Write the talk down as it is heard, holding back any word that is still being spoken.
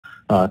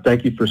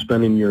Thank you for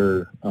spending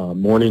your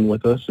morning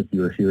with us if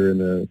you're here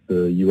in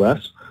the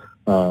U.S.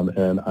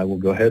 And I will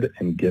go ahead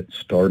and get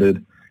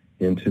started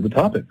into the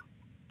topic.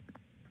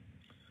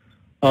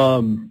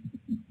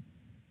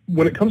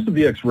 When it comes to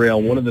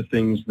VxRail, one of the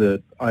things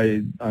that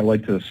I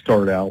like to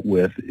start out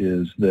with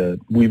is that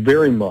we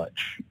very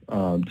much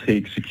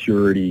take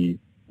security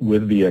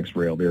with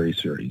VxRail very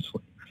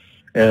seriously.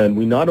 And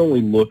we not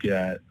only look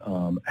at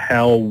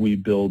how we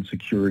build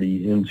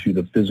security into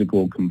the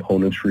physical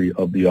componentry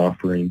of the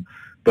offering,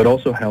 but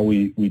also how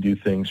we do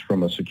things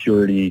from a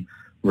security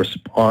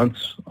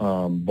response,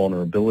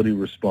 vulnerability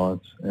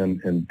response,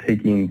 and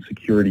taking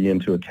security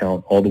into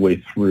account all the way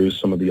through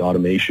some of the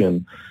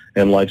automation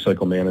and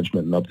lifecycle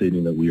management and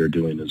updating that we are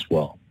doing as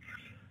well.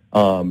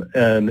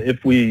 And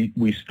if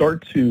we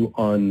start to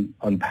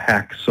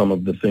unpack some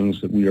of the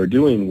things that we are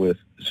doing with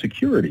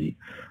security,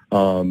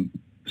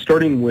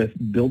 starting with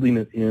building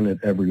it in at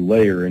every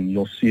layer, and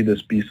you'll see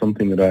this be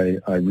something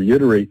that I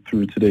reiterate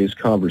through today's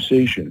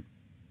conversation.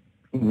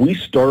 We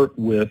start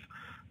with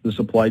the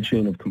supply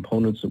chain of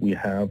components that we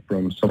have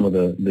from some of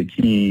the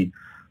key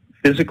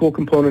physical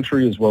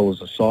componentry as well as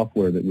the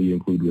software that we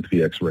include with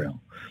VxRail.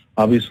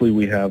 Obviously,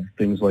 we have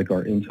things like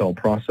our Intel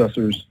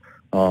processors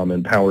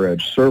and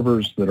PowerEdge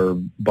servers that are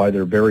by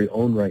their very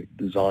own right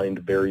designed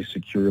very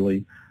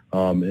securely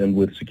and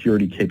with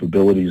security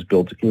capabilities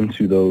built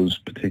into those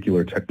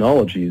particular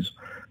technologies.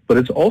 But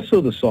it's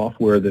also the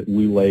software that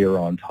we layer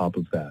on top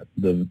of that.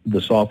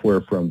 The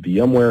software from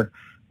VMware,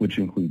 which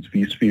includes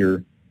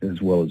vSphere,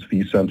 as well as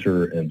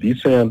vCenter and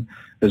vSAN,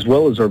 as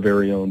well as our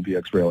very own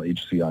VxRail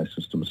HCI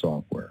System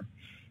Software.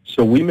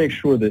 So we make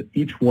sure that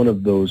each one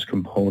of those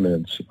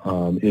components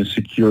is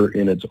secure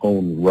in its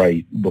own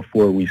right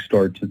before we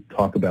start to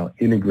talk about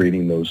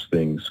integrating those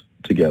things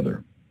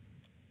together.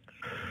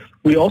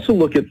 We also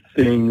look at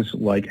things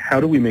like how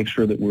do we make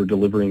sure that we're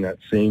delivering that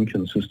same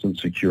consistent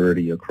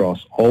security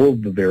across all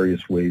of the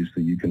various ways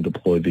that you can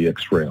deploy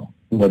VxRail,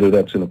 whether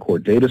that's in a core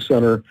data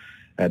center,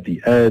 at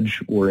the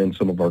edge, or in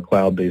some of our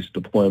cloud-based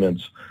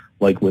deployments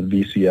like with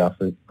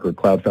VCF or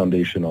Cloud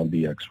Foundation on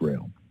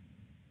VxRail.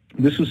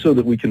 This is so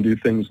that we can do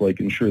things like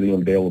ensure the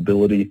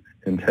availability,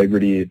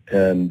 integrity,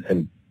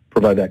 and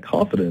provide that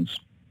confidence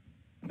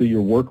that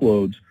your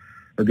workloads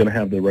are going to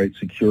have the right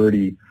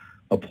security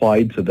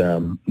applied to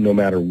them no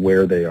matter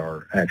where they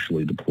are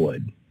actually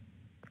deployed.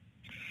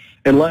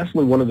 And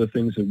lastly, one of the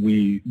things that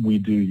we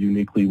do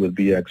uniquely with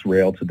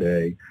VxRail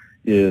today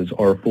is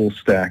our full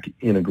stack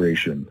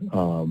integration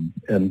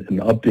and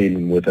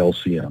updating with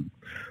LCM,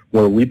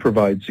 where we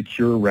provide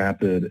secure,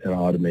 rapid, and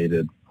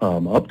automated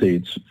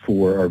updates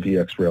for our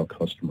VxRail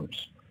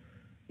customers.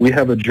 We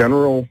have a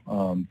general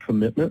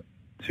commitment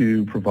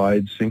to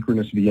provide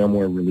synchronous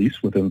VMware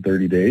release within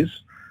 30 days.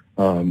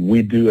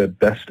 We do a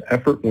best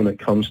effort when it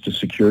comes to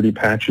security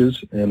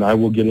patches, and I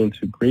will get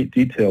into great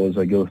detail as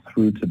I go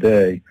through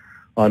today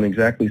on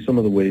exactly some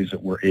of the ways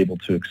that we're able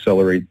to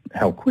accelerate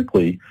how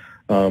quickly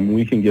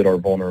we can get our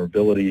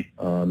vulnerability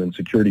and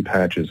security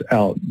patches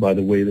out by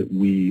the way that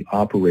we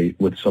operate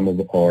with some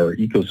of our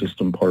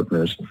ecosystem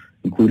partners,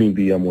 including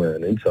VMware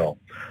and Intel,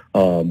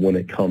 when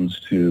it comes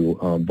to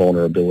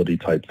vulnerability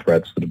type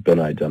threats that have been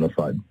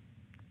identified.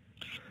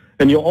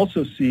 And you'll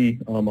also see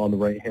on the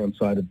right-hand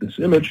side of this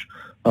image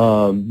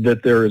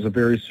that there is a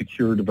very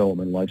secure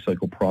development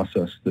lifecycle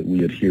process that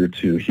we adhere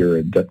to here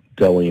at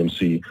Dell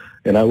EMC,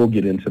 and I will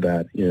get into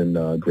that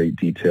in great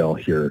detail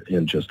here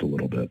in just a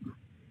little bit.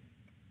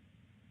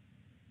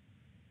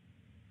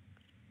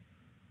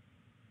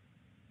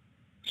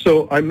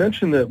 So I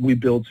mentioned that we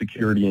build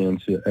security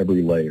into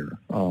every layer,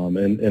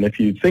 and if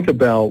you think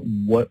about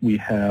what we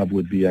have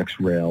with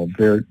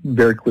VxRail,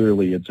 very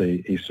clearly it's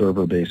a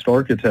server-based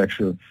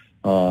architecture.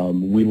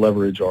 We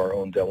leverage our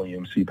own Dell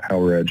EMC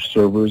PowerEdge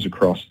servers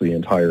across the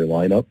entire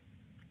lineup,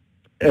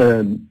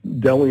 and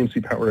Dell EMC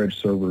PowerEdge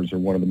servers are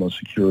one of the most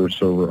secure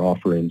server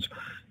offerings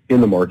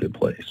in the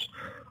marketplace.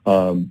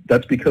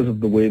 That's because of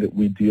the way that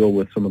we deal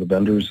with some of the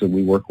vendors that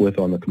we work with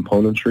on the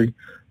componentry.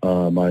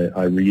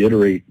 I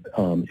reiterate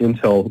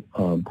Intel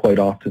quite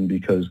often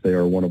because they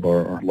are one of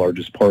our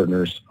largest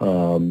partners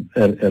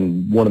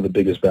and one of the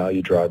biggest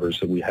value drivers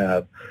that we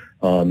have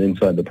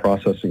inside the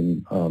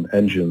processing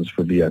engines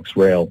for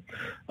VxRail.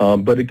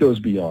 But it goes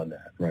beyond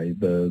that, right?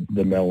 The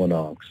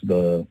Mellanox,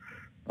 the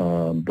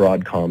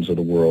Broadcoms of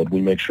the world.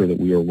 We make sure that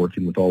we are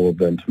working with all of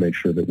them to make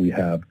sure that we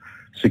have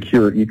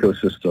secure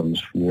ecosystems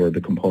for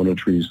the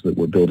componentries that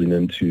we're building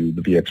into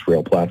the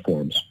VxRail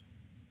platforms.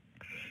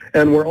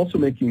 And we're also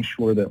making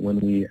sure that when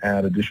we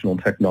add additional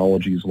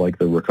technologies like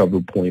the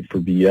recovery point for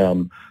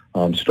VM,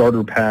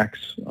 starter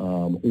packs,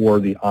 or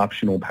the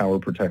optional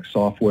PowerProtect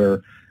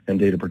software and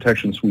data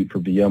protection suite for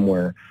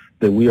VMware,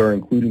 that we are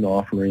including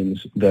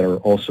offerings that are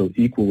also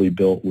equally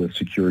built with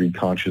security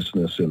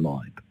consciousness in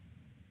mind.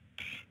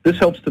 This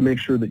helps to make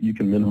sure that you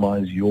can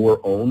minimize your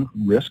own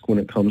risk when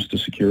it comes to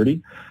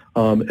security.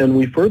 And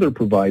we further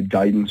provide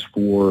guidance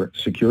for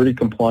security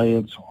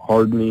compliance,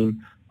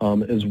 hardening,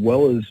 as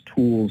well as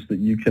tools that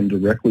you can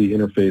directly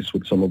interface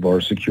with some of our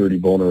security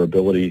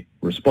vulnerability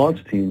response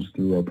teams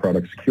through our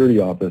product security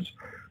office,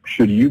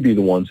 should you be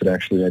the ones that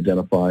actually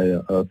identify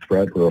a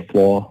threat or a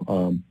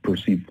flaw,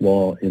 perceived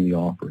flaw in the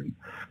offering.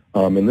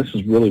 And this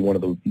is really one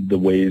of the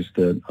ways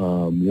that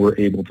we're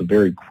able to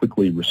very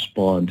quickly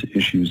respond to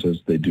issues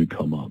as they do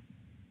come up.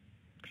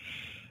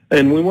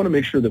 And we want to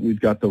make sure that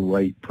we've got the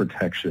right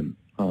protection,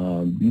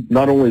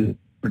 not only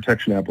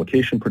protection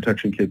application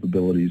protection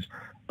capabilities,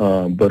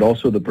 but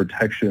also the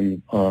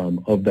protection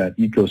of that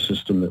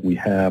ecosystem that we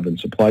have and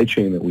supply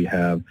chain that we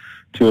have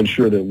to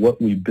ensure that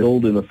what we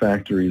build in the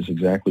factory is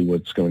exactly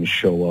what's going to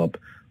show up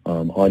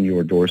on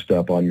your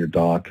doorstep, on your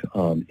dock,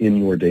 in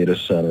your data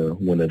center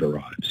when it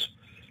arrives.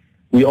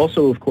 We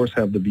also, of course,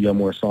 have the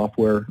VMware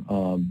software,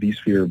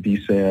 vSphere,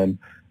 vSAN,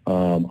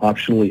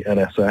 optionally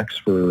NSX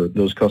for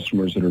those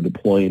customers that are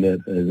deploying it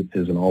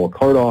as an a la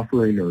carte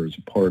offering or as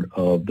a part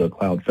of the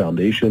Cloud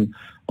Foundation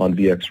on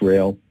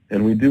VxRail.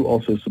 And we do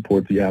also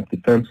support the app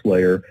defense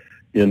layer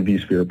in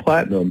vSphere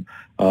Platinum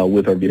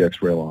with our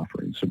VxRail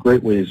offering. So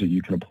great ways that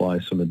you can apply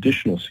some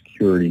additional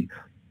security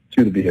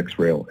to the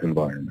VxRail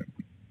environment.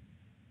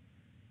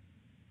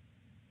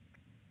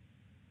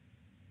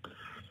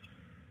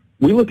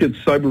 We look at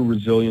cyber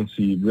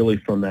resiliency really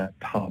from that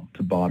top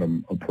to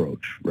bottom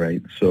approach,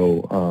 right?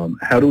 So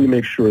how do we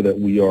make sure that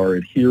we are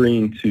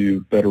adhering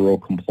to federal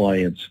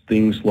compliance,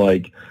 things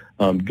like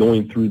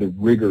going through the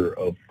rigor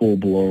of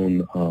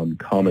full-blown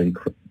common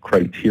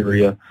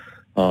criteria,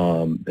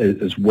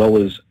 as well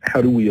as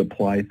how do we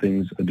apply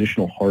things,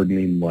 additional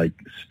hardening like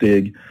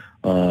STIG.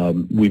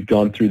 We've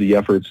gone through the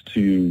efforts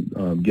to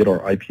get our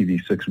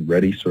IPv6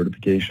 ready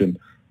certification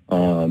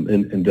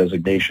and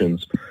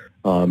designations,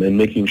 and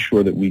making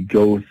sure that we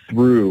go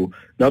through,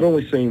 not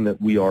only saying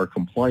that we are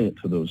compliant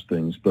to those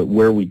things, but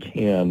where we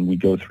can, we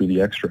go through the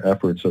extra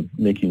efforts of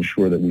making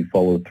sure that we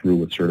follow through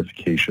with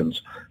certifications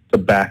to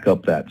back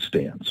up that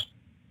stance.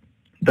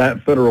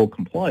 That federal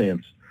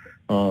compliance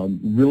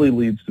really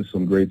leads to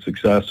some great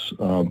success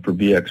for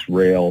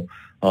VxRail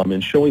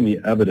in showing the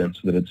evidence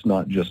that it's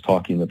not just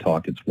talking the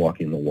talk, it's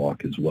walking the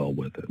walk as well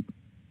with it.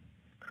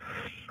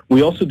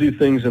 We also do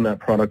things in that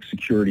product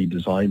security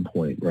design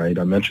point, right?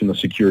 I mentioned the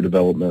secure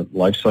development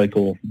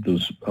lifecycle,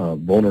 those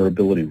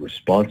vulnerability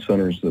response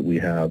centers that we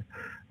have,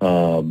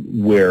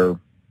 where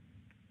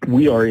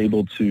we are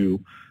able to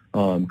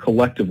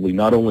collectively,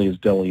 not only as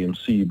Dell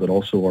EMC, but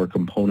also our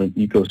component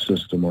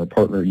ecosystem, our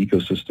partner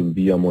ecosystem,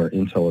 VMware,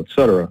 Intel, et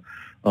cetera,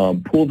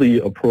 pull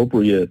the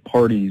appropriate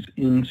parties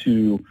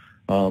into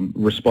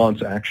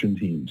response action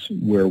teams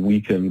where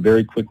we can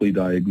very quickly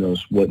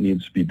diagnose what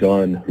needs to be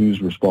done,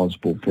 who's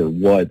responsible for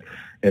what,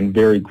 and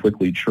very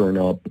quickly churn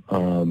up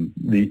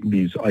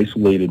these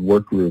isolated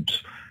work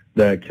groups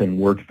that can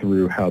work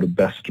through how to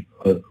best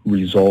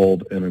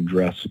resolve and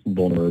address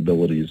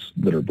vulnerabilities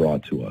that are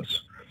brought to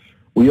us.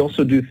 We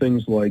also do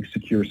things like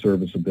secure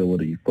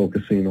serviceability,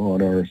 focusing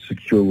on our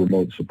secure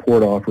remote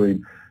support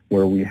offering,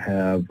 where we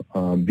have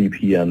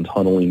VPN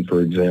tunneling,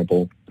 for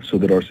example, so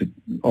that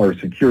our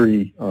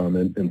security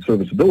and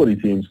serviceability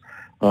teams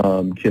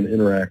can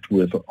interact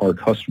with our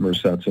customer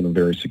sets in a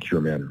very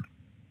secure manner.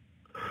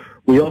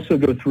 We also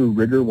go through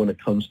rigor when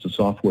it comes to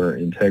software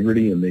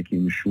integrity and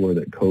making sure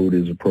that code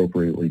is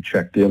appropriately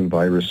checked in,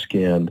 virus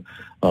scanned,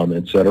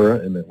 et cetera,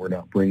 and that we're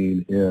not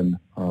bringing in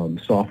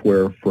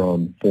software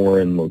from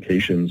foreign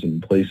locations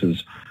and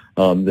places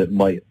that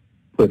might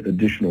put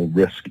additional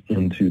risk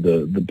into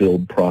the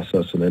build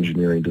process and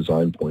engineering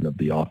design point of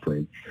the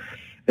offering.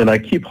 And I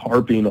keep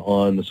harping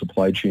on the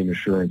supply chain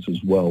assurance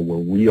as well, where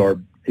we are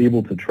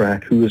able to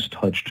track who has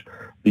touched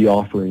the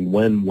offering,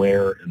 when,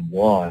 where, and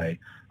why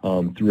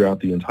throughout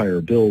the entire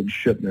build,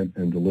 shipment,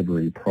 and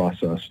delivery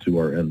process to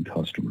our end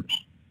customers.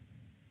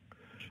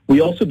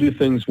 We also do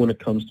things when it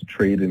comes to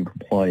trade and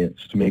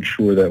compliance to make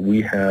sure that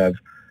we have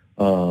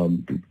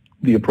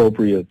the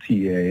appropriate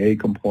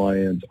TAA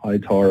compliance,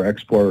 ITAR,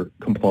 export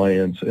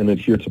compliance, and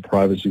adhere to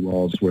privacy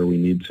laws where we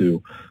need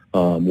to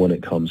when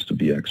it comes to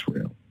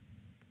VxRail.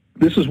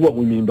 This is what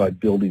we mean by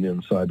building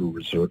in cyber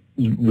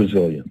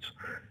resilience.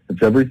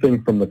 It's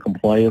everything from the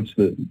compliance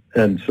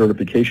and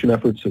certification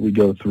efforts that we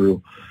go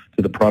through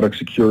to the product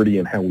security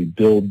and how we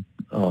build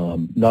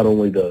not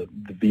only the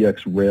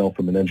VxRail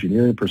from an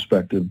engineering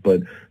perspective,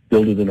 but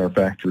build it in our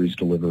factories,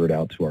 deliver it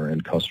out to our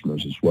end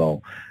customers as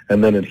well,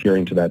 and then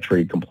adhering to that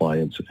trade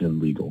compliance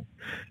and legal.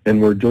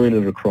 And we're doing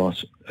it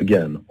across,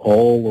 again,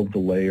 all of the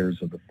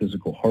layers of the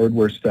physical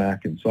hardware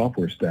stack and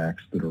software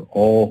stacks that are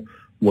all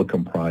what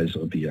comprise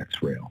of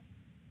VxRail.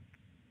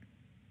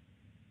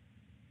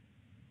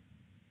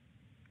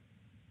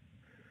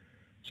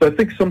 So I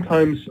think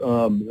sometimes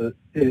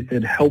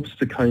it helps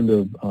to kind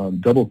of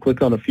double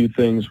click on a few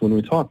things. When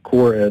we talk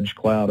core edge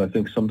cloud, I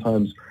think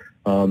sometimes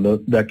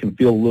that can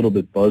feel a little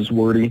bit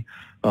buzzwordy,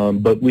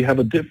 but we have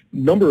a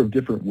number of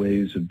different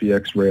ways that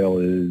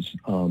VxRail is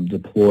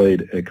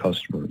deployed at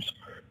customers.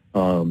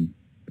 When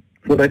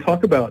I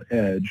talk about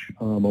edge,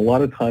 a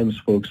lot of times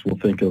folks will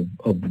think of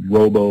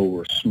robo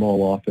or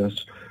small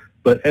office,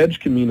 but edge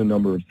can mean a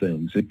number of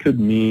things. It could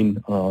mean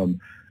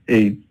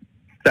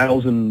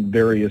 1,000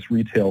 various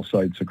retail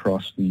sites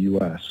across the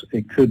U.S.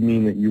 It could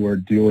mean that you are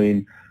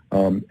doing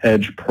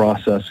edge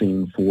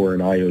processing for an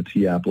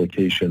IoT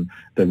application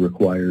that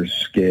requires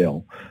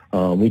scale.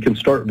 We can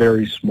start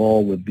very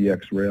small with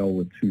VxRail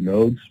with 2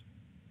 nodes.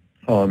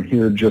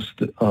 Here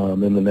just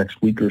in the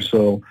next week or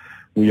so,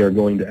 we are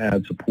going to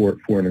add support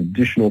for an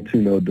additional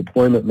 2-node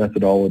deployment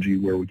methodology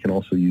where we can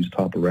also use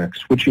top-of-rack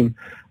switching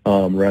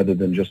rather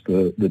than just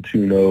the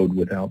 2-node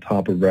without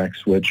top-of-rack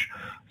switch.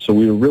 So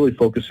we are really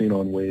focusing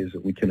on ways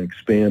that we can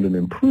expand and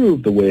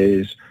improve the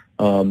ways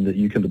that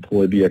you can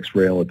deploy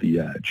VxRail at the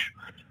edge.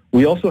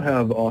 We also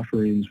have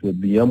offerings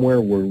with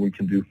VMware where we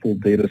can do full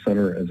data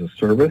center as a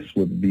service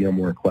with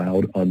VMware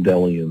Cloud on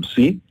Dell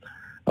EMC,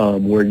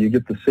 where you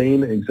get the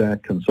same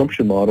exact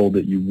consumption model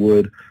that you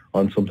would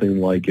on something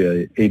like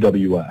a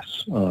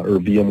AWS or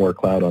VMware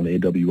Cloud on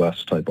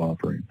AWS type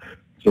offering.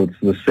 So it's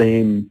the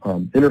same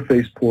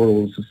interface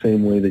portal, it's the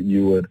same way that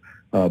you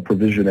would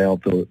provision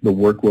out the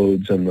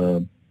workloads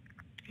and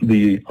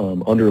the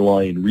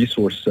underlying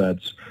resource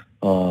sets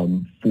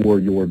for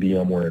your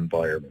VMware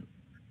environment.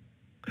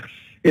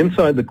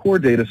 Inside the core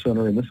data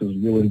center, and this is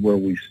really where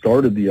we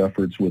started the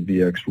efforts with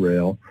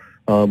VxRail,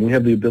 we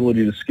have the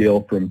ability to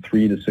scale from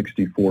 3 to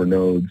 64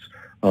 nodes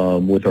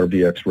with our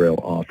VxRail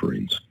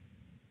offerings.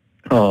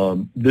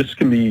 This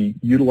can be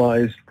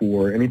utilized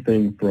for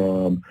anything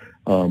from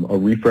a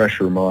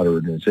refresh or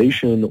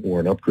modernization or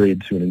an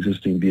upgrade to an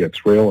existing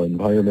VxRail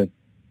environment.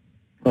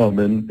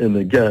 And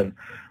again,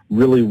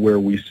 really where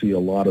we see a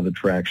lot of the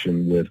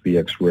traction with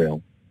VxRail.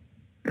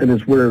 And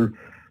it's where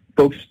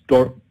folks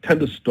tend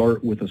to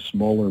start with a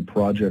smaller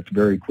project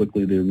very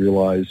quickly. They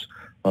realize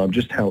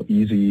just how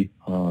easy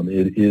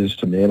it is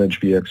to manage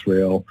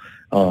VxRail,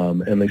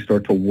 and they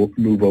start to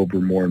move over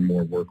more and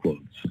more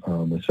workloads.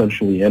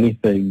 Essentially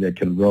anything that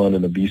can run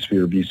in a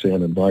vSphere,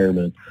 vSAN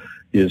environment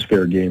is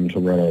fair game to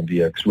run on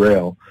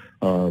VxRail.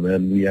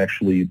 And we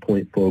actually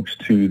point folks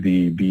to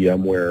the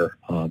VMware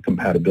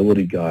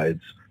compatibility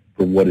guides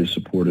for what is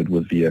supported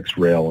with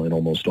VxRail in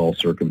almost all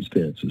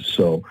circumstances.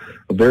 So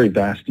a very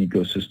vast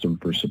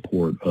ecosystem for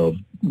support of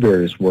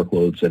various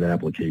workloads and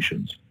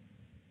applications.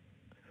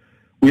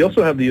 We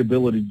also have the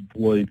ability to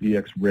deploy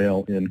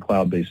VxRail in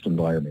cloud-based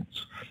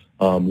environments,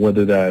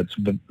 whether that's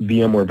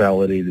VMware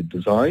validated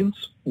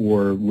designs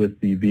or with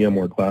the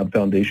VMware Cloud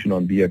Foundation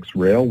on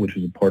VxRail, which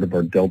is a part of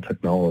our Dell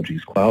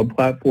Technologies Cloud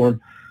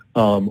platform,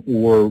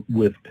 or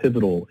with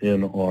Pivotal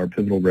in our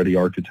Pivotal-ready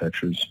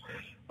architectures.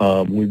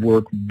 We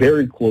work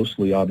very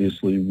closely,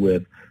 obviously,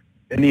 with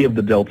any of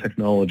the Dell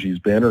Technologies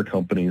banner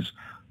companies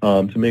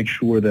to make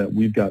sure that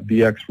we've got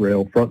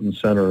VxRail front and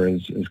center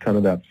as kind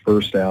of that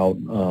first out,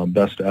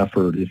 best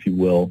effort, if you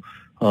will,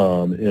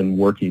 in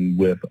working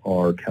with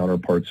our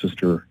counterpart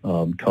sister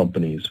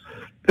companies.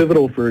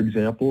 Pivotal, for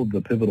example,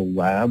 the Pivotal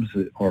labs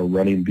that are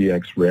running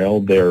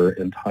VxRail, their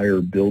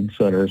entire build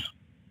centers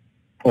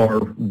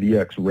are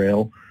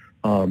VxRail,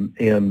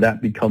 and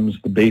that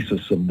becomes the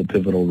basis of the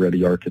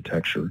Pivotal-ready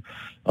architecture.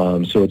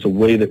 So it's a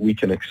way that we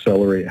can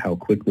accelerate how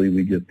quickly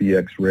we get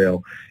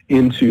VxRail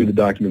into the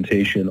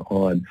documentation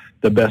on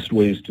the best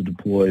ways to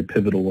deploy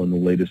Pivotal in the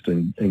latest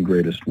and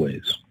greatest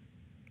ways.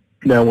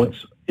 Now,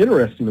 what's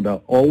interesting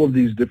about all of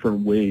these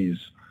different ways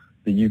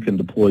that you can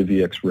deploy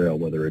VxRail,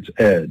 whether it's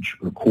edge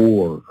or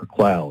core or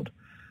cloud,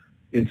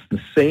 it's the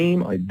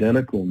same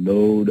identical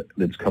node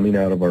that's coming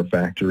out of our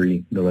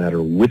factory no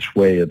matter which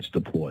way it's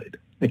deployed.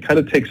 It kind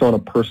of takes on a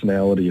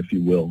personality, if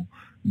you will,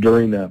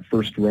 during that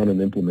first run and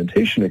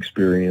implementation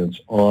experience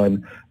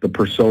on the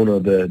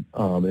persona that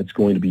it's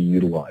going to be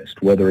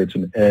utilized, whether it's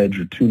an edge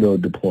or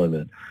 2-node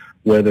deployment,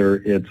 whether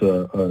it's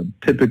a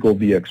typical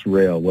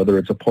VxRail, whether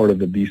it's a part of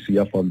the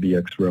VCF on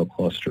VxRail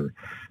cluster.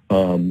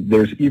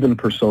 There's even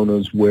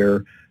personas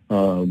where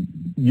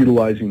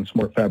utilizing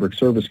Smart Fabric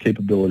Service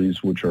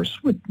capabilities, which are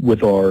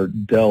with our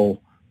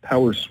Dell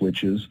power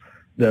switches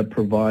that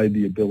provide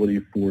the ability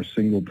for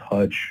single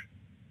touch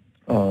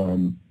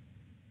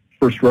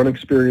first run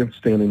experience,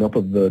 standing up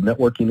of the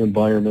networking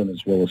environment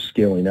as well as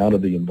scaling out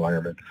of the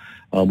environment,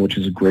 which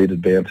is a great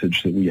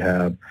advantage that we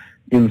have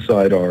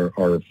inside our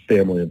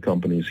family of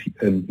companies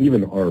and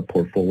even our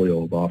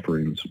portfolio of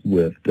offerings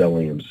with Dell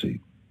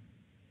EMC.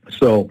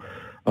 So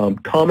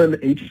common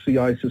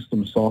HCI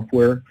system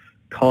software,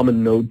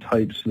 common node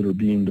types that are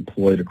being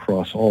deployed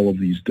across all of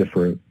these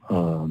different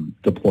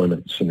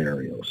deployment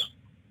scenarios.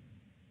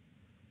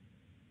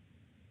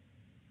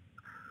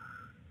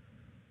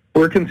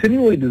 We're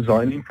continually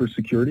designing for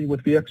security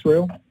with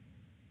VxRail,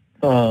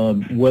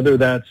 whether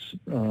that's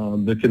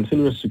the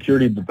continuous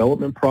security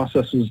development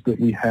processes that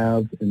we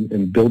have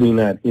and building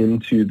that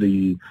into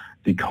the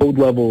code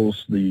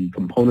levels, the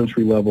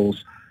componentry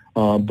levels,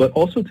 but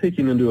also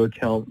taking into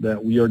account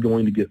that we are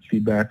going to get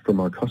feedback from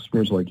our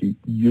customers like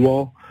you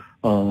all,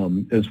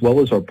 as well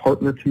as our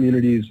partner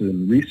communities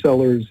and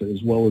resellers,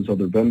 as well as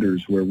other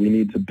vendors where we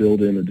need to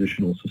build in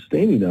additional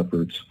sustaining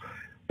efforts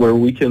where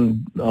we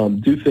can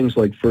do things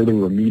like further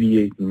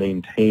remediate and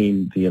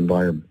maintain the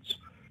environments.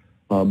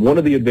 One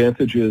of the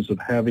advantages of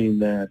having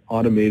that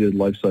automated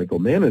lifecycle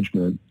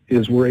management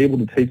is we're able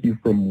to take you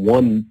from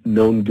one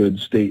known good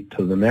state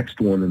to the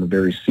next one in a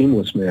very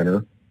seamless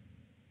manner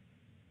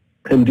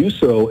and do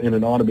so in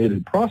an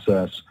automated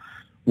process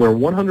where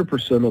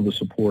 100% of the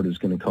support is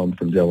going to come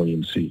from Dell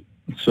EMC.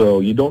 So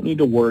you don't need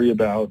to worry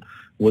about,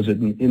 was it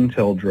an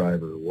Intel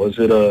driver? Was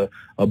it a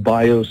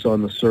BIOS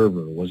on the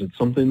server? Was it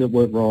something that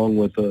went wrong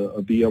with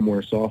a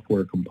VMware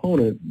software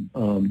component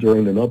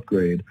during an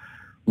upgrade?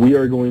 We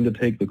are going to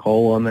take the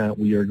call on that.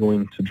 We are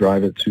going to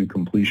drive it to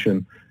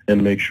completion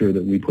and make sure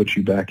that we put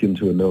you back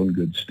into a known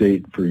good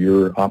state for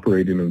your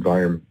operating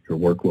environment, your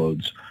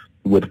workloads,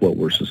 with what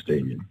we're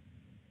sustaining.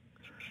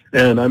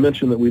 And I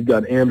mentioned that we've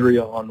got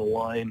Andrea on the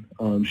line.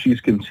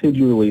 She's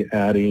continually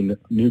adding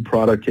new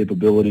product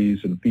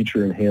capabilities and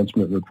feature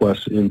enhancement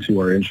requests into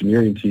our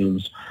engineering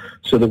teams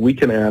so that we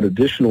can add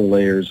additional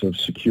layers of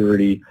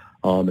security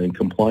and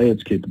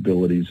compliance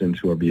capabilities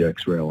into our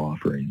VxRail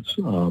offerings,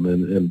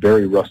 and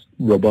very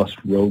robust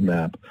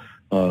roadmap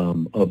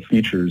of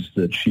features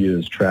that she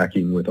is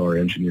tracking with our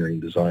engineering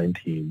design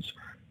teams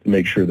to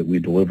make sure that we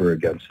deliver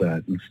against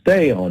that and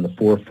stay on the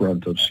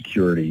forefront of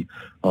security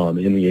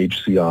in the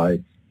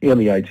HCI and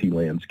the IT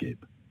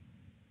landscape.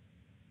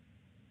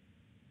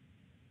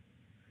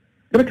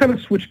 I'm going to kind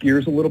of switch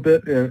gears a little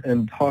bit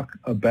and talk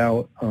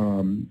about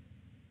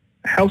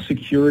how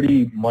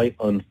security might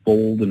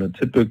unfold in a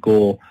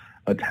typical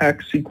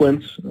attack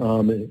sequence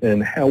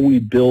and how we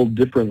build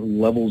different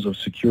levels of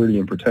security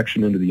and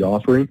protection into the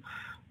offering.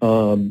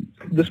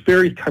 This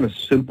very kind of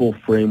simple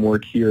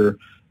framework here,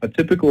 a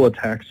typical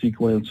attack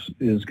sequence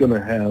is going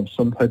to have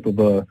some type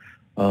of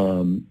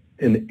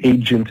an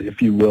agent, if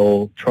you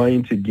will,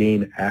 trying to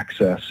gain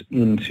access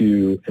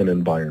into an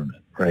environment,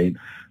 right?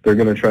 They're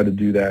going to try to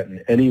do that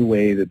in any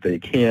way that they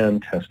can,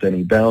 test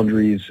any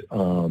boundaries.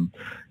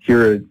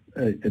 Here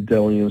at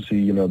Dell EMC,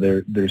 you know,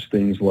 there's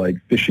things like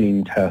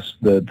phishing tests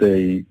that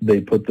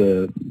they put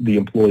the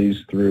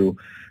employees through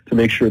to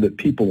make sure that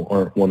people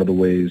aren't one of the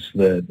ways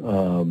that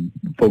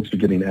folks are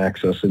getting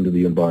access into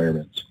the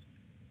environments.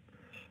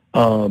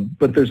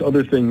 But there's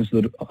other things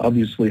that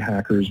obviously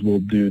hackers will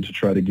do to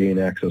try to gain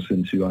access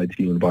into IT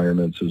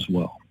environments as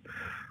well.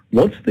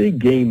 Once they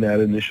gain that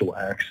initial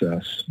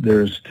access,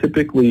 there's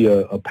typically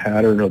a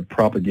pattern of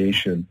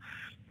propagation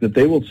that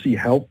they will see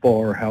how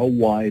far, how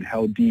wide,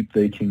 how deep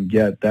they can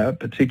get that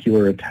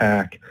particular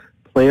attack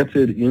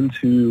planted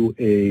into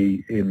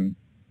an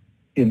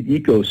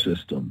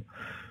ecosystem,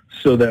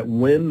 so that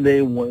when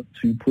they want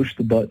to push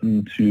the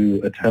button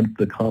to attempt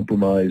the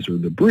compromise or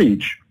the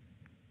breach,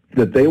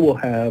 that they will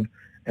have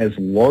as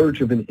large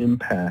of an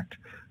impact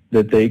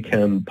that they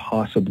can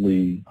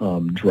possibly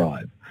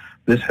drive.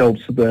 This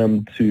helps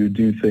them to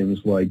do things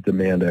like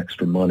demand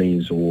extra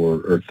monies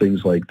or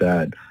things like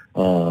that,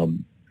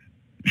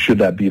 should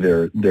that be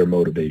their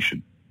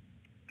motivation.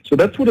 So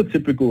that's what a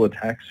typical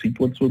attack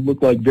sequence would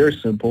look like. Very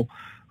simple.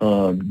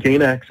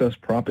 Gain access,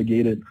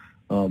 propagate it,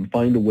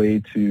 find a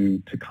way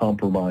to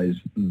compromise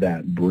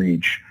that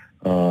breach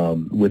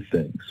with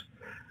things.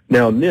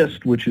 Now,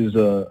 NIST, which is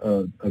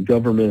a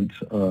government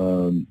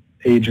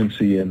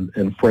agency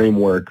and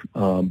framework,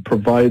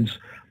 provides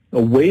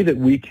a way that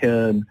we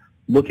can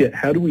look at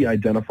how do we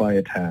identify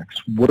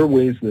attacks. What are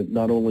ways that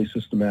not only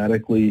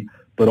systematically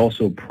but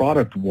also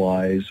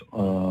product-wise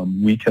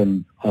we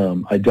can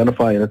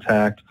identify an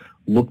attack,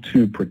 look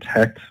to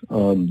protect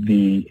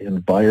the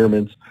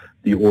environment,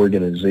 the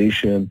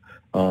organization,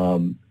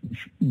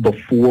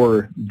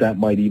 before that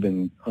might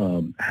even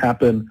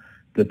happen,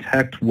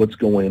 detect what's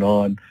going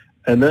on.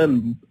 And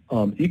then,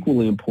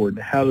 equally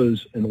important, how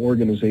does an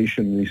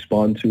organization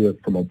respond to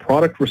it from a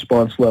product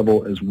response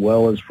level as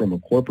well as from a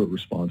corporate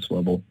response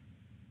level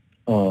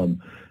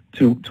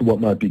to what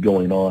might be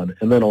going on,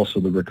 and then also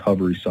the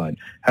recovery side.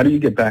 How do you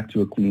get back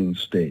to a clean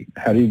state?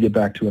 How do you get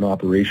back to an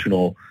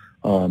operational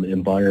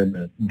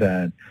environment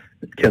that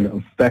can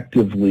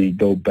effectively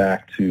go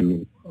back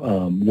to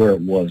where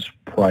it was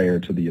prior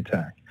to the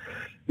attack?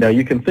 Now,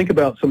 you can think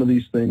about some of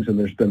these things, and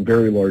there's been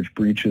very large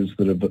breaches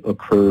that have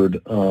occurred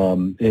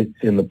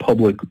in the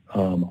public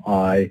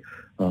eye.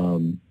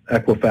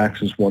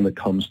 Equifax is one that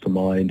comes to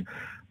mind.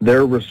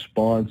 Their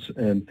response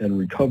and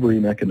recovery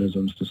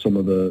mechanisms to some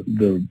of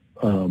the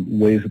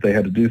ways that they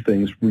had to do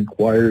things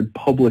required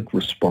public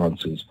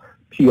responses,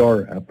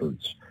 PR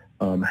efforts.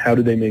 How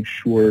do they make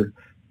sure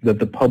that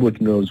the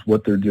public knows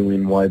what they're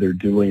doing, why they're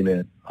doing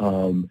it,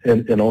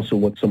 and also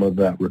what some of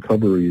that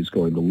recovery is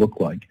going to look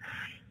like?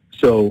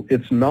 So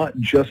it's not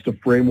just a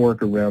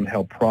framework around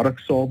how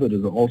products solve it.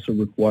 It also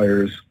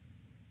requires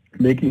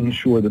making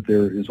sure that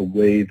there is a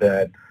way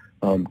that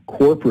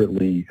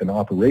corporately and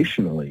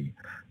operationally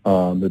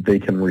that they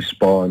can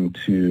respond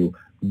to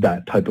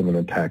that type of an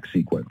attack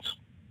sequence.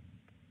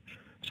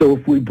 So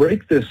if we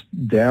break this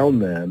down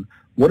then,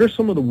 what are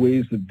some of the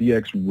ways that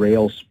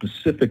VxRail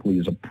specifically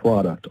as a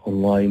product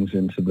aligns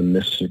into the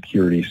NIST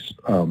security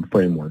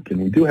framework?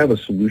 And we do have a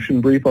solution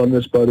brief on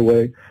this, by the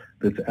way,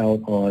 that's out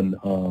on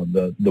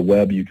the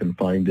web. You can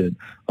find it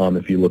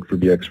if you look for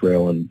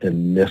VxRail and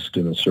NIST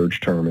in a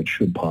search term, it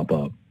should pop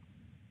up.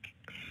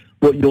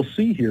 What you'll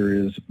see here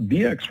is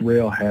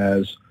VxRail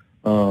has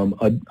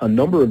a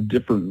number of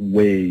different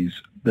ways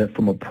that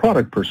from a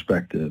product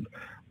perspective,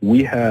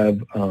 we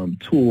have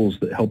tools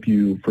that help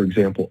you, for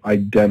example,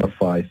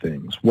 identify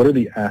things. What are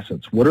the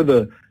assets? What are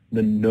the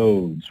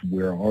nodes?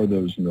 Where are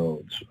those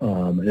nodes?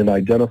 And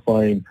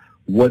identifying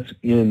what's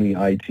in the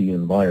IT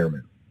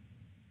environment.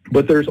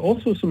 But there's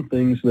also some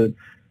things that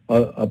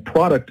a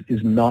product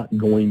is not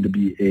going to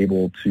be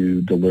able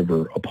to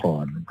deliver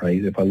upon,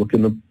 right? If I look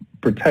in the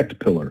protect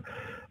pillar,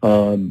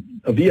 a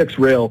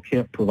VxRail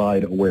can't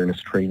provide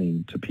awareness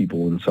training to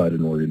people inside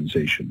an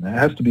organization. That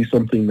has to be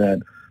something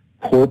that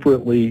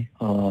corporately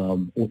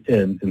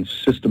and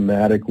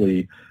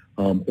systematically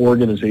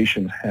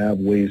organizations have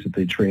ways that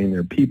they train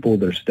their people,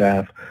 their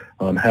staff,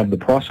 have the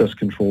process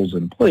controls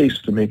in place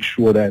to make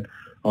sure that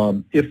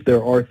if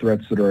there are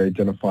threats that are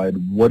identified,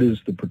 what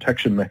is the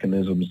protection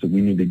mechanisms that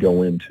we need to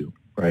go into,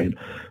 right?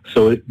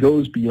 So it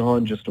goes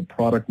beyond just a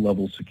product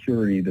level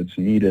security that's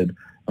needed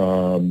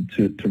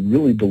to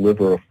really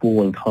deliver a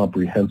full and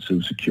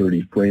comprehensive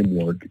security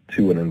framework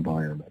to an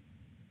environment.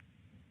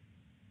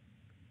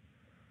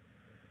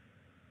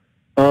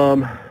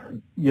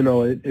 You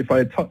know, if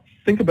I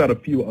think about a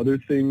few other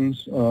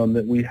things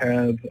that we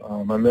have,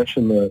 I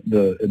mentioned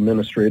the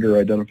administrator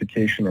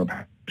identification,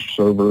 our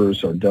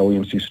servers, our Dell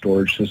EMC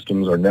storage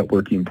systems, our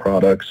networking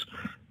products,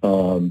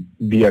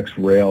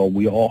 VxRail.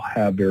 We all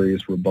have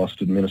various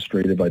robust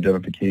administrative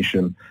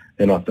identification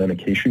and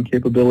authentication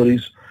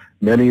capabilities.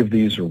 Many of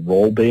these are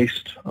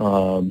role-based.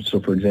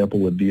 So, for example,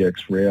 with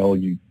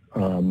VxRail,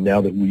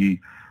 now that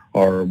we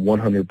are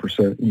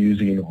 100%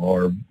 using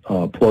our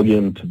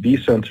plug-in to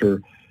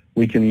vCenter,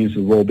 we can use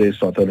the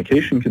role-based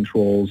authentication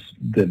controls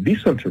that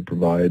vCenter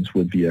provides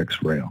with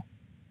VxRail.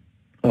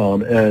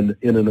 And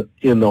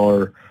in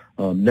our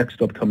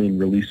next upcoming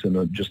release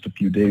in just a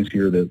few days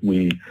here that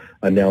we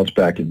announced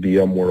back at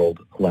VMworld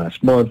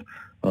last month,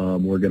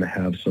 we're going to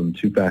have some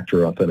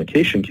two-factor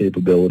authentication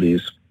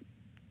capabilities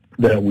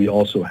that we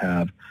also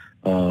have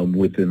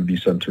within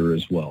vCenter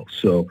as well.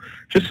 So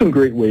just some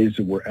great ways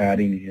that we're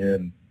adding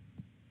in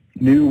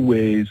new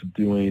ways of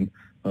doing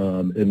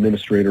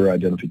administrator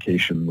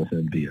identification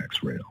within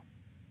VxRail.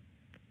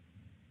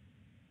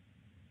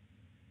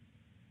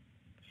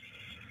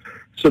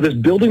 So this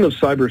building of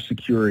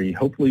cybersecurity,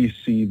 hopefully you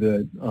see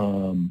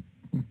that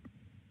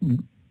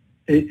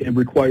it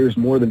requires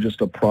more than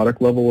just a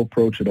product level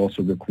approach. It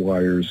also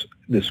requires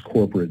this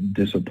corporate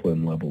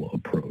discipline level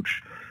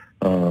approach.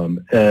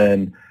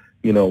 And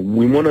you know,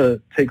 we want to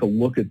take a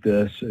look at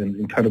this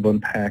and kind of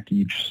unpack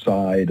each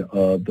side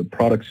of the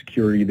product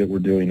security that we're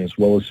doing, as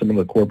well as some of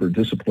the corporate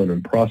discipline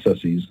and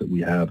processes that we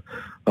have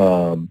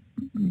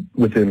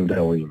within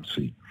Dell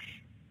EMC.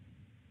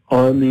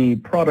 On the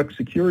product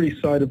security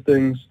side of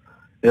things,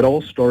 it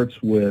all starts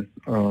with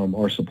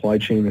our supply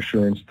chain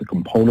assurance, the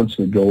components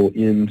that go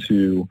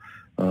into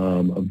a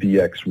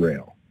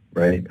VxRail,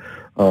 right?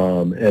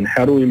 And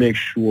how do we make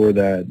sure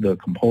that the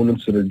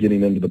components that are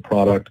getting into the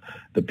product,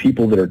 the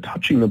people that are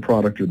touching the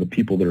product are the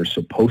people that are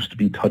supposed to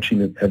be touching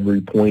it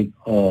every point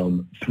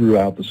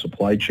throughout the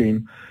supply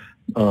chain,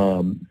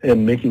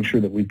 and making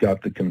sure that we've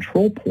got the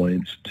control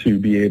points to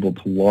be able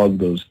to log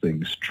those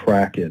things,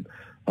 track it,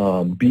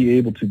 be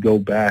able to go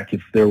back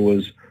if there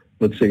was,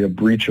 let's say, a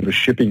breach of a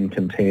shipping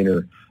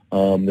container,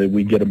 that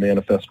we get a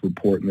manifest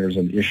report and there's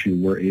an issue,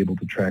 we're able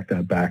to track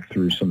that back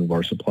through some of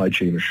our supply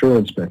chain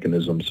assurance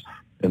mechanisms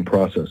and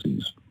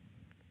processes.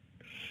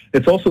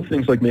 It's also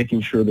things like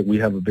making sure that we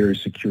have a very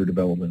secure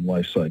development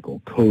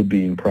lifecycle, code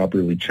being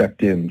properly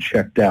checked in,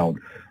 checked out,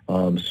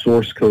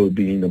 source code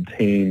being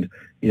obtained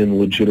in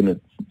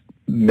legitimate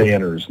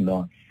manners,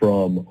 not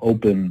from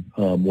open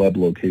web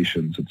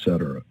locations,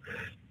 etc.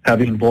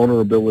 Having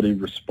vulnerability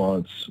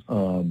response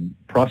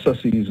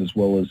processes, as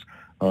well as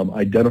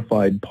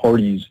identified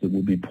parties that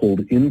will be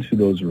pulled into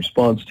those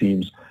response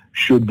teams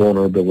should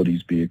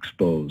vulnerabilities be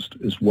exposed,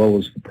 as well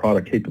as the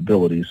product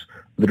capabilities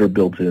that are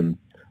built in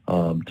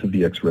to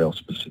VxRail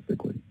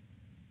specifically.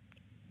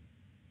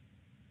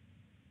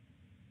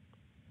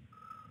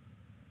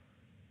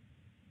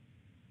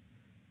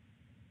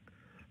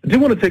 I do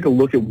want to take a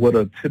look at what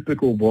a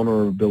typical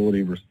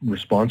vulnerability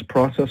response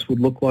process would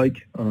look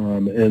like,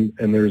 and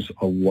there's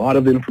a lot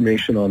of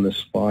information on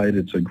this slide.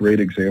 It's a great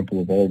example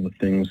of all the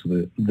things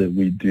that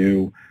we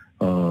do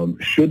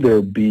should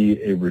there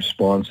be a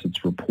response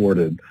that's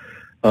reported.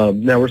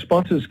 Now,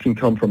 responses can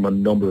come from a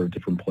number of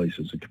different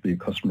places. It could be a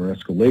customer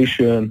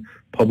escalation,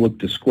 public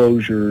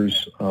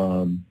disclosures,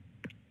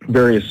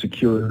 various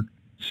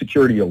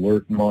security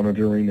alert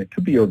monitoring. It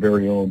could be our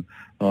very own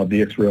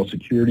VxRail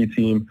security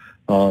team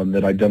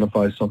that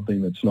identifies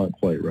something that's not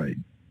quite right.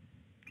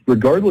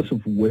 Regardless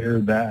of where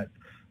that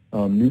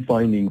new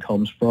finding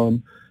comes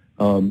from,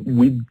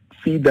 we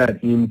feed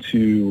that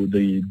into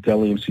the Dell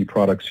EMC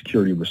Product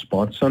Security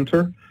Response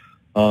Center,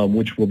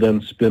 which will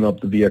then spin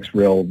up the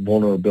VxRail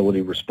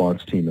Vulnerability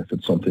Response Team if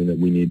it's something that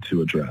we need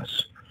to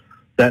address.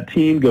 That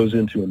team goes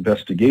into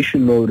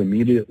investigation mode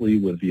immediately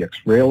with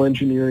VxRail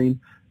engineering,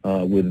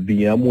 with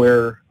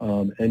VMware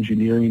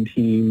engineering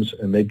teams,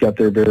 and they've got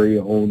their very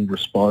own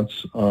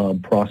response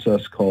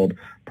process called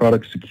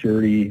Product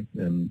Security,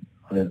 and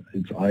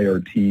it's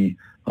IRT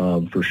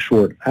for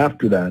short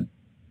after that.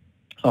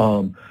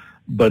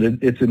 but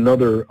it's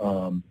another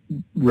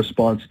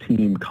response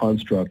team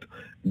construct,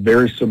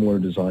 very similar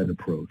design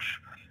approach.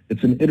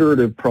 It's an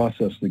iterative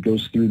process that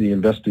goes through the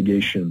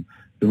investigation,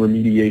 the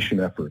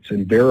remediation efforts,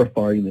 and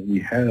verifying that we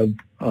have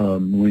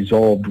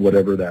resolved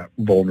whatever that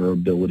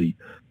vulnerability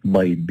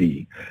might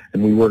be.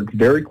 And we work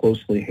very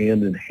closely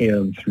hand in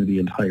hand through the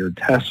entire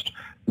test,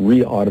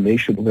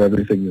 re-automation of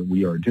everything that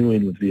we are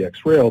doing with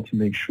VxRail to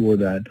make sure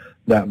that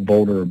that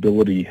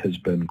vulnerability has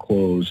been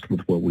closed with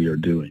what we are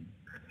doing.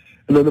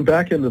 And then the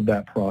back end of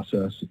that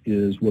process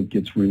is what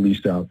gets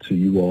released out to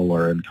you all,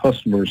 our end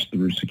customers,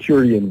 through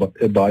security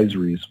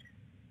advisories,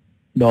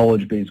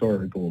 knowledge base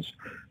articles,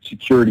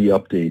 security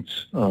updates,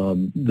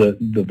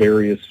 the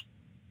various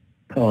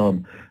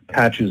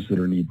patches that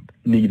are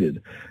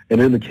needed.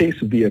 And in the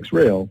case of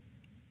VxRail,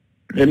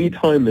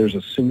 anytime there's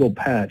a single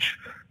patch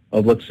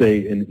of, let's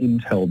say, an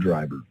Intel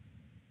driver,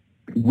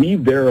 we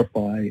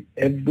verify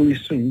every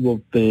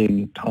single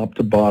thing top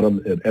to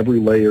bottom at every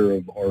layer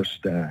of our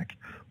stack,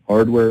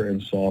 hardware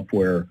and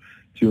software,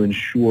 to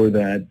ensure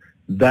that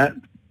that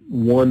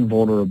one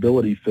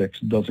vulnerability fix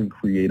doesn't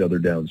create other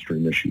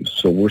downstream issues.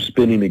 So we're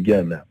spinning,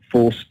 again, that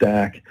full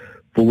stack,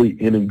 fully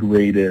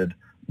integrated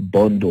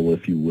bundle,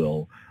 if you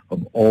will,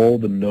 of all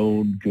the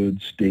known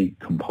good state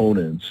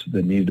components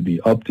that need to be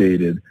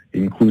updated,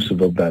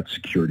 inclusive of that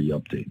security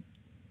update.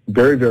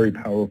 Very, very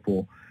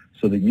powerful,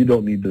 so that you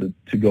don't need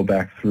to go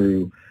back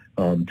through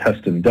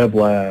test and dev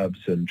labs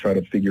and try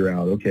to figure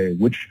out, okay,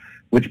 which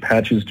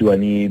patches do I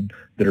need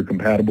that are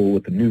compatible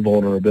with the new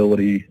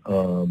vulnerability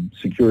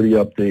security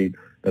update.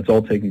 That's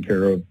all taken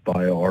care of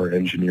by our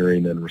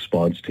engineering and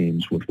response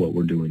teams with what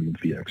we're doing with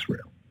VxRail.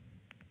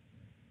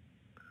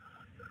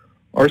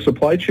 Our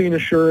supply chain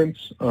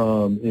assurance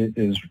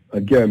is,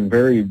 again,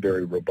 very,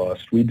 very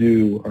robust. We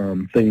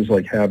do things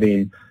like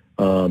having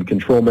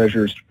control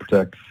measures to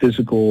protect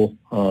physical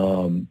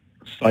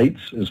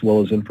sites as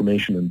well as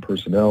information and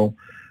personnel.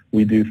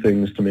 We do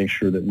things to make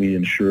sure that we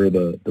ensure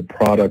the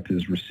product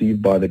is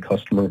received by the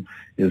customer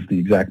is the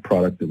exact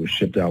product that was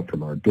shipped out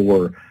from our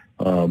door,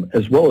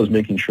 as well as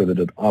making sure that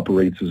it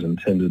operates as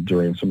intended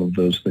during some of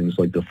those things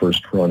like the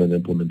first run and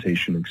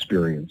implementation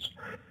experience.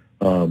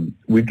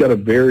 We've got a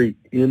very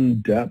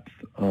in-depth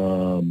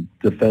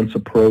defense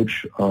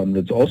approach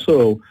that's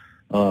also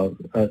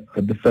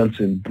a defense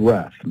in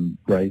breadth,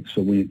 right?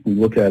 So we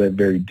look at it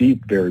very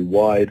deep, very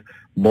wide,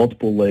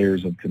 multiple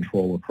layers of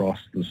control across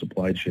the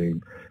supply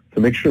chain to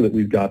make sure that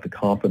we've got the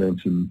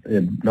confidence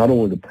in not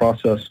only the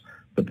process,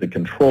 but the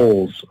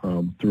controls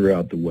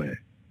throughout the way.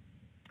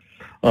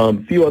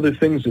 A few other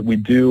things that we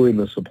do in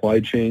the supply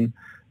chain,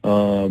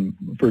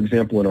 for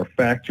example, in our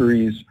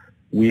factories,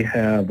 we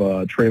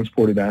have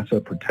Transported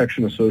Asset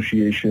Protection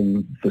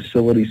Association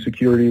facility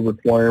security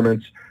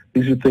requirements.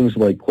 These are things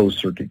like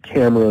closed-circuit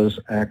cameras,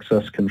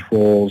 access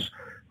controls.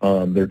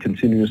 They're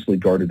continuously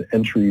guarded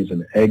entries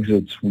and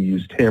exits. We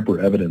use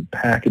tamper-evident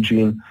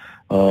packaging.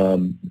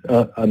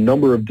 A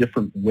number of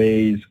different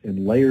ways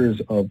and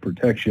layers of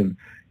protection,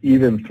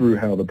 even through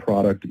how the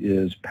product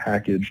is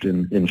packaged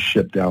and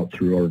shipped out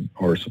through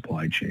our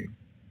supply chain.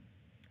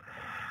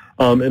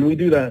 And we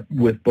do that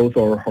with both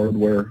our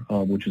hardware,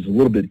 which is a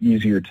little bit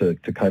easier to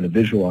kind of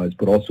visualize,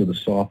 but also the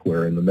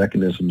software and the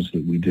mechanisms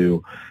that we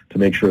do to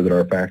make sure that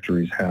our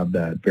factories have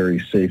that very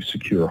safe,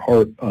 secure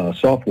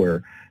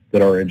software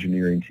that our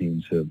engineering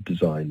teams have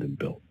designed and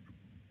built.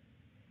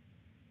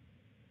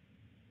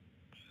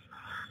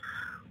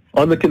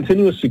 On the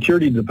continuous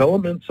security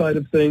development side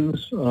of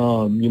things,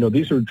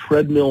 these are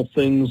treadmill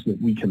things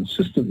that we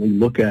consistently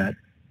look at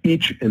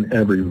each and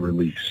every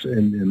release,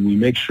 and we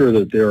make sure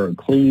that there are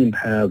clean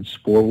paths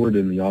forward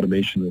in the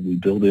automation that we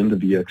build into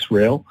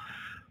VxRail.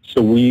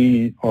 So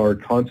we are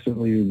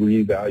constantly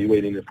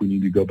reevaluating if we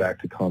need to go back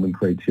to common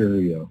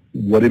criteria,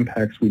 what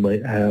impacts we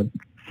might have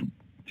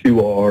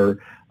to our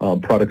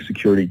product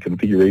security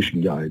configuration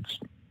guides.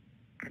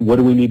 What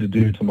do we need to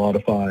do to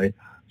modify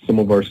some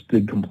of our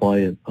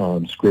STIG-compliant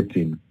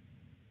scripting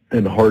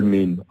and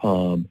hardening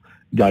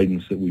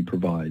guidance that we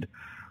provide?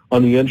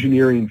 On the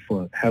engineering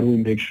front, how do we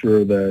make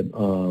sure that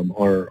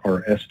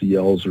our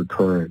SDLs are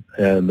current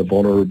and the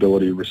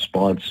vulnerability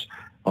response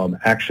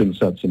action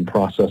sets and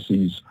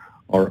processes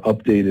are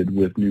updated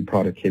with new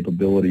product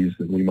capabilities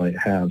that we might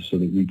have so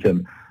that we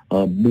can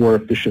more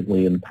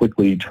efficiently and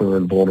quickly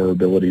turn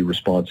vulnerability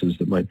responses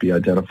that might be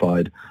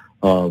identified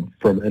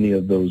from any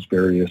of those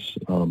various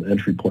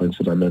entry points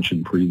that I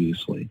mentioned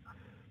previously,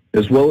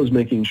 as well as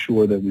making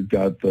sure that we've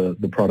got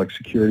the product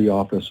security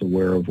office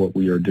aware of what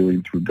we are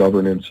doing through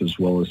governance, as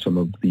well as some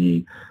of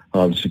the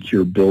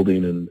secure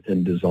building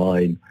and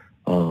design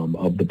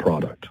of the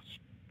product.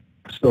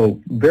 So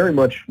very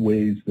much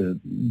ways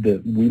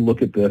that we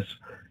look at this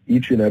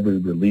each and every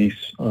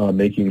release,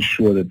 making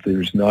sure that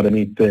there's not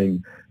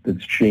anything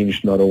that's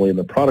changed not only in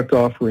the product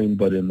offering,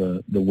 but in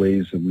the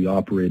ways that we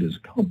operate as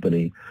a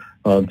company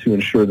to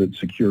ensure that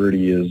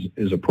security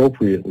is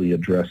appropriately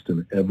addressed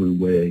in every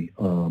way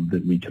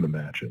that we can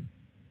imagine.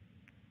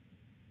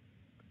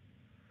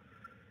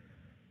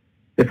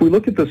 If we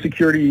look at the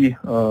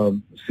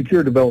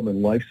secure development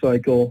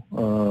lifecycle,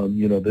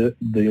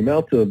 the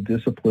amount of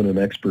discipline and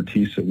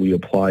expertise that we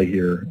apply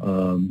here,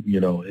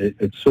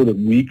 it's so that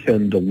we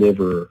can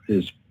deliver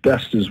as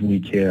best as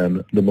we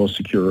can the most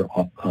secure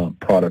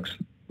products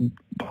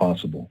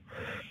possible.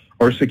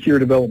 Our secure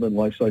development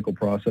lifecycle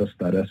process,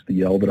 that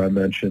SDL that I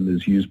mentioned,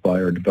 is used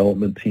by our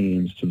development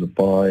teams to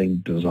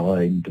define,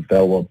 design,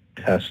 develop,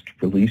 test,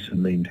 release,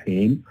 and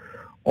maintain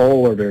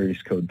all our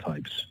various code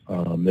types.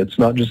 It's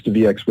not just a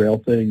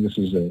VxRail thing. This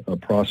is a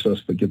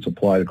process that gets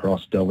applied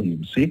across Dell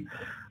EMC.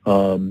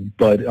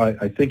 But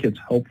I think it's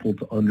helpful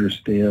to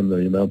understand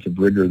the amount of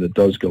rigor that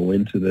does go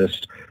into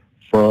this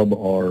from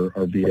our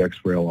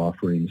VxRail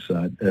offering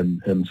set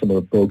and some of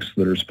the folks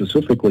that are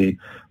specifically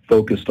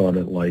focused on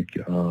it,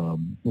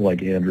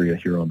 like Andrea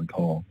here on the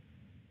call.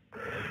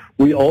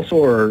 We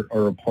also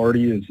are a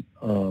party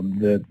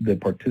that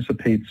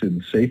participates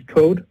in Safe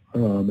Code,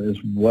 as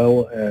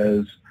well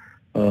as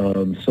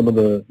some of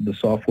the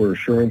software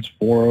assurance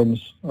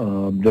forums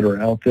that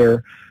are out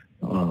there.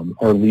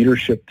 Our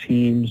leadership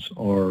teams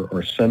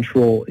are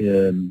central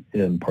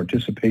in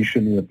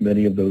participation with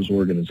many of those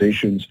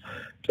organizations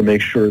to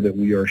make sure that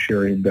we are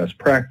sharing best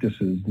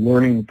practices,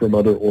 learning from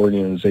other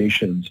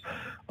organizations,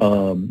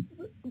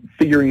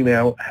 figuring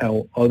out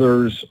how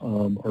others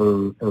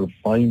are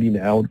finding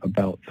out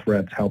about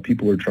threats, how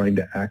people are trying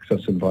to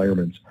access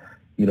environments,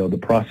 the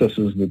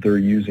processes that they're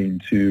using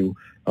to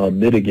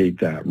mitigate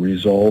that,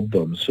 resolve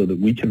them, so that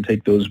we can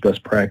take those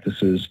best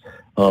practices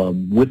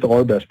with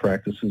our best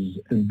practices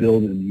and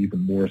build an even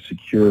more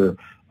secure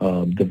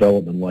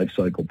development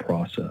lifecycle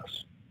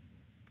process.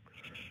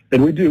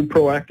 And we do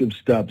proactive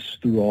steps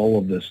through all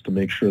of this to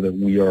make sure that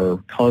we are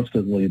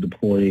constantly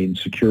deploying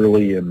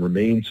securely and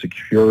remain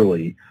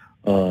securely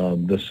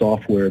the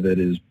software that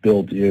is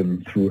built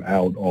in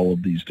throughout all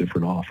of these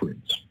different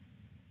offerings.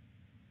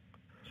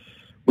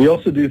 We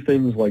also do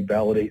things like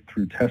validate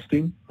through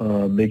testing,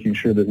 making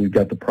sure that we've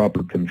got the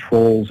proper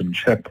controls and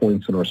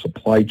checkpoints in our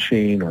supply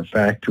chain, our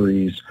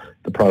factories,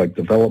 the product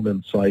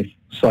development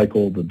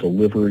cycle, the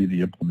delivery,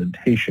 the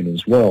implementation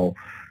as well,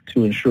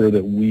 to ensure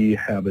that we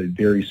have a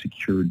very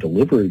secure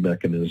delivery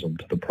mechanism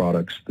to the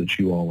products that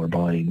you all are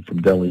buying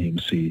from Dell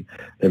EMC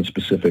and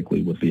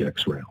specifically with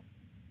VxRail.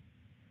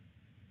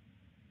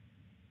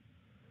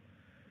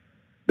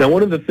 Now,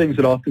 one of the things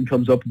that often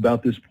comes up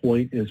about this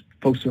point is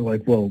folks are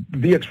like, well,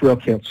 VxRail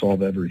can't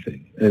solve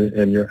everything.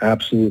 And you're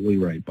absolutely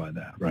right by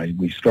that, right?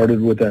 We started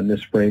with that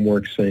NIST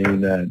framework saying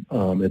that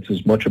it's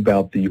as much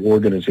about the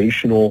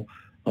organizational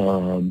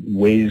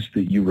ways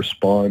that you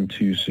respond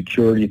to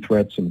security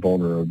threats and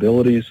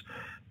vulnerabilities,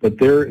 but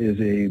there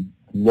is a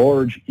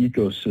large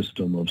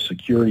ecosystem of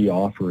security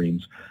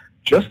offerings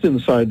just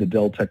inside the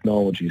Dell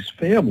Technologies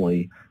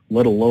family,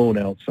 let alone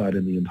outside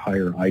in the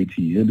entire IT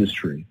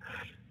industry.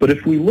 But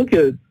if we look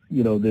at,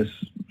 this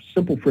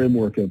simple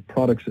framework of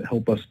products that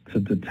help us to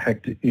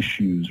detect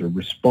issues or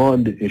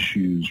respond to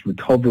issues,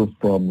 recover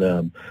from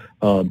them,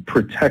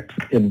 protect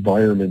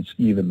environments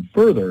even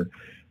further,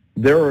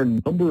 there are a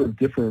number of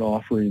different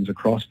offerings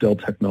across Dell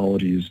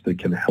Technologies that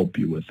can help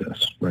you with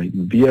this, right?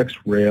 And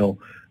VxRail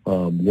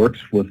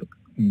works with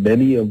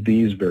many of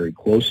these very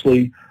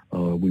closely.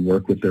 We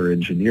work with their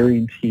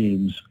engineering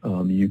teams.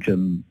 You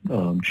can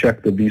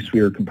check the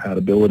vSphere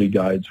compatibility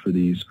guides for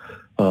these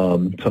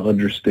to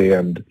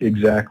understand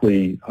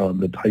exactly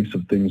the types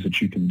of things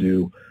that you can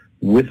do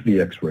with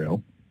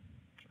VxRail.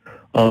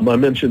 I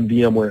mentioned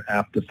VMware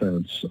App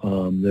Defense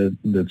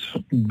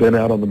that's been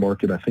out on the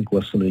market, I think,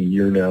 less than a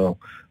year now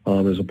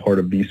as a part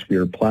of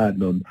vSphere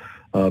Platinum.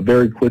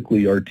 Very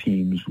quickly, our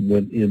teams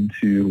went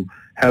into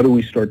how do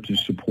we start to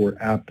support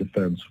App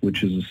Defense,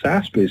 which is a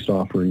SaaS-based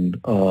offering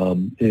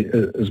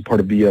as part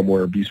of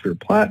VMware vSphere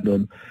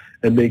Platinum,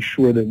 and make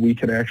sure that we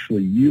can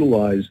actually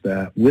utilize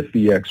that with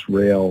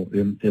VxRail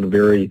in a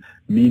very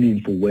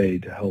meaningful way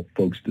to help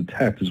folks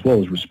detect as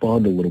well as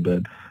respond a little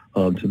bit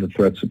to the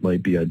threats that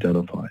might be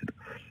identified.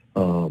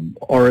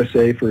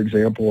 RSA, for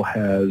example,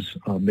 has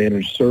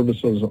managed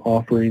services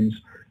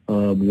offerings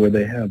where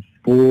they have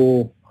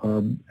full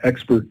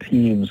expert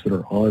teams that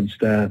are on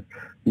staff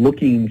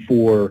looking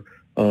for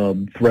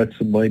threats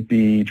that might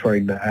be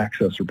trying to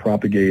access or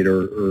propagate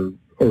or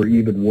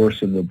even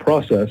worse in the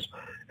process,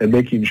 and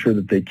making sure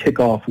that they kick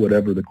off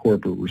whatever the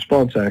corporate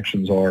response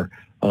actions are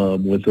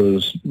with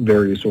those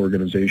various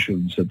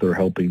organizations that they're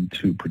helping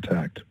to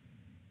protect.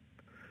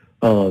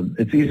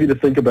 It's easy to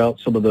think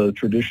about some of the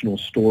traditional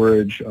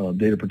storage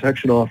data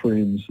protection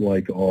offerings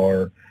like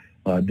our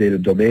data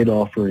domain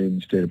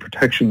offerings, data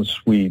protection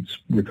suites,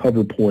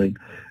 recover point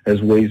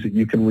as ways that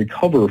you can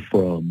recover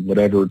from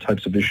whatever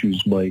types of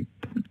issues might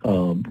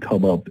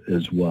come up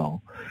as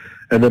well.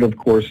 And then, of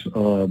course,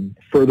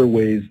 further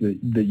ways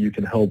that you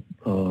can help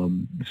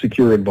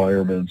secure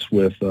environments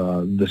with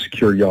the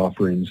security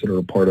offerings that are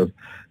a part of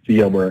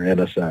VMware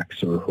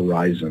NSX or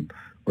Horizon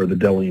or the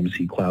Dell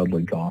EMC Cloud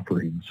Link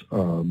offerings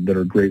that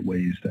are great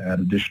ways to add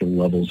additional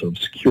levels of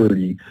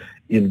security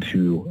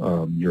into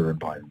your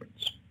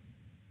environments.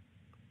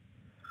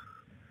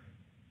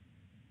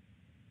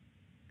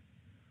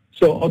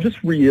 So I'll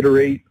just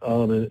reiterate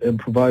and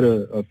provide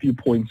a few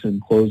points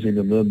in closing,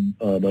 and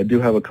then I do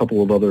have a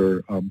couple of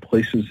other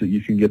places that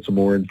you can get some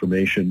more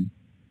information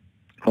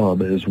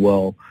as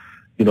well.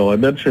 You know, I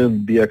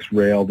mentioned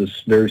VxRail,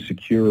 this very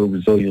secure,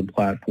 resilient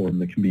platform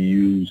that can be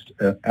used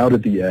out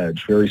at the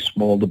edge, very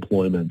small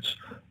deployments.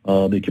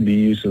 It can be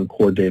used in a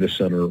core data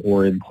center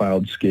or in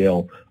cloud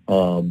scale,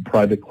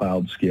 private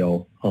cloud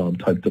scale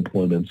type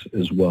deployments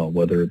as well,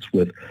 whether it's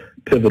with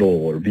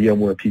Pivotal or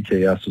VMware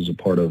PKS as a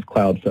part of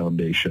Cloud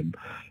Foundation.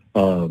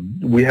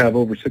 We have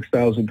over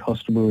 6,000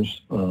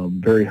 customers,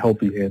 very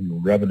healthy annual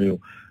revenue,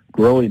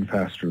 growing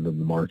faster than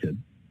the market.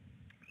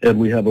 And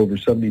we have over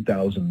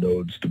 70,000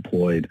 nodes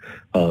deployed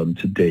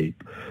to date.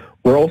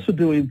 We're also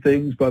doing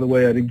things, by the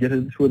way, I didn't get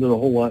into it in a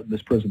whole lot in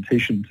this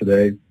presentation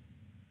today,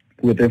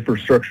 with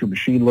infrastructure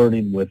machine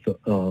learning with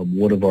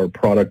one of our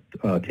product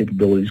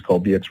capabilities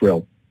called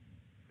VxRail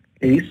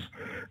ACE,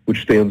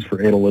 which stands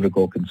for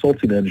Analytical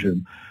Consulting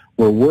Engine,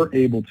 where we're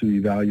able to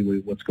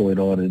evaluate what's going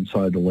on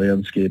inside the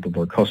landscape of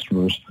our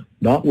customers,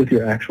 not with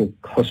your actual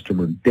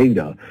customer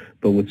data,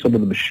 but with some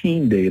of the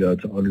machine data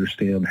to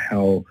understand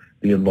how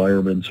the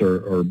environments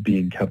are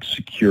being kept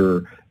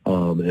secure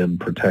and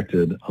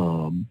protected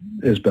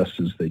as best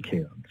as they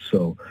can.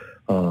 So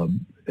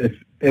if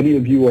any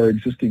of you are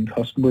existing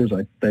customers,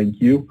 I thank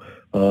you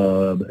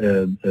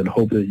and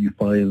hope that you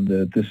find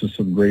that this is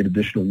some great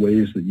additional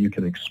ways that you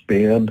can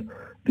expand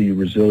the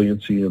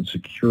resiliency and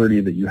security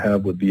that you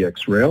have with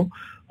VxRail.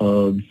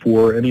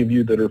 For any of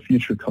you that are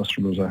future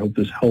customers, I hope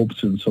this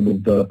helps in some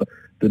of the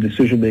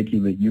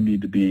decision-making that you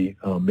need to be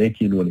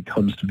making when it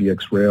comes to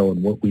VxRail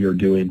and what we are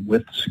doing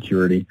with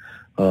security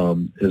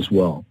as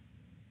well.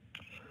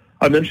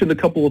 I mentioned a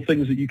couple of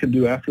things that you can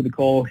do after the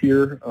call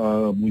here.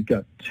 We've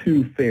got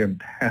two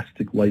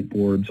fantastic light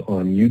boards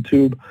on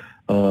YouTube.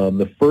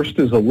 The first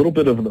is a little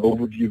bit of an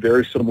overview,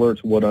 very similar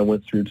to what I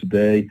went through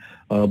today,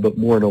 but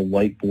more in a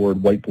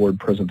whiteboard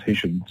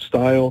presentation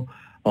style.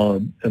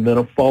 And then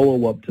a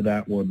follow-up to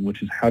that one,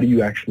 which is how do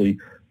you actually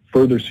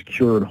further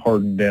secure and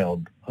harden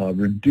down,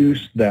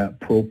 reduce that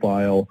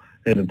profile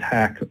and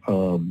attack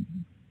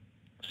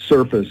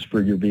surface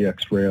for your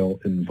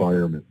VxRail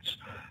environments.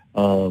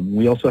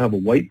 We also have a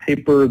white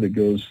paper that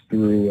goes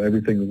through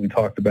everything that we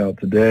talked about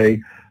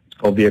today. It's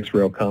called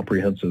VxRail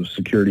Comprehensive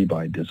Security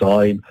by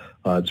Design.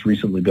 It's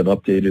recently been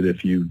updated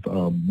if you've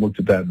looked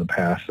at that in the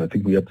past. I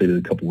think we updated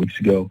it a couple weeks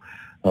ago.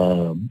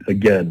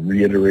 Again,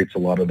 reiterates a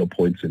lot of the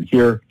points in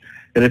here.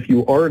 And if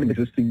you are an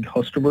existing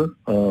customer,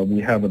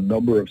 we have a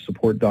number of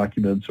support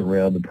documents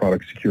around the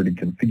product security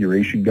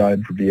configuration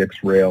guide for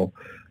VxRail,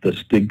 the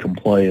STIG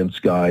compliance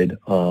guide,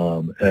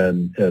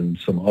 and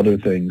some other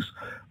things.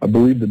 I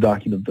believe the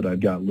document that I've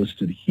got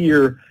listed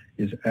here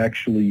is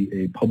actually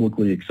a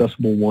publicly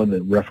accessible one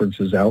that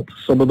references out to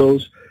some of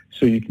those,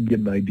 so you can get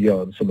an idea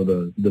on some of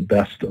the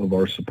best of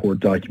our support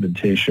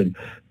documentation.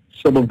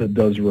 Some of it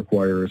does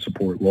require a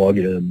support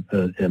login,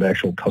 an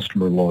actual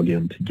customer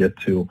login to get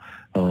to,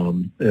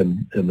 and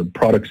the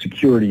product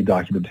security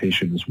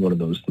documentation is one of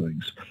those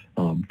things.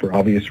 For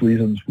obvious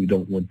reasons, we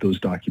don't want those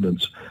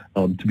documents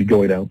to be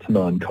going out to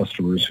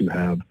non-customers who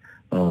have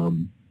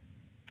some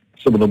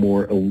of the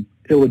more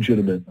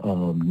illegitimate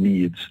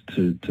needs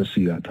to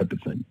see that type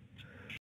of thing.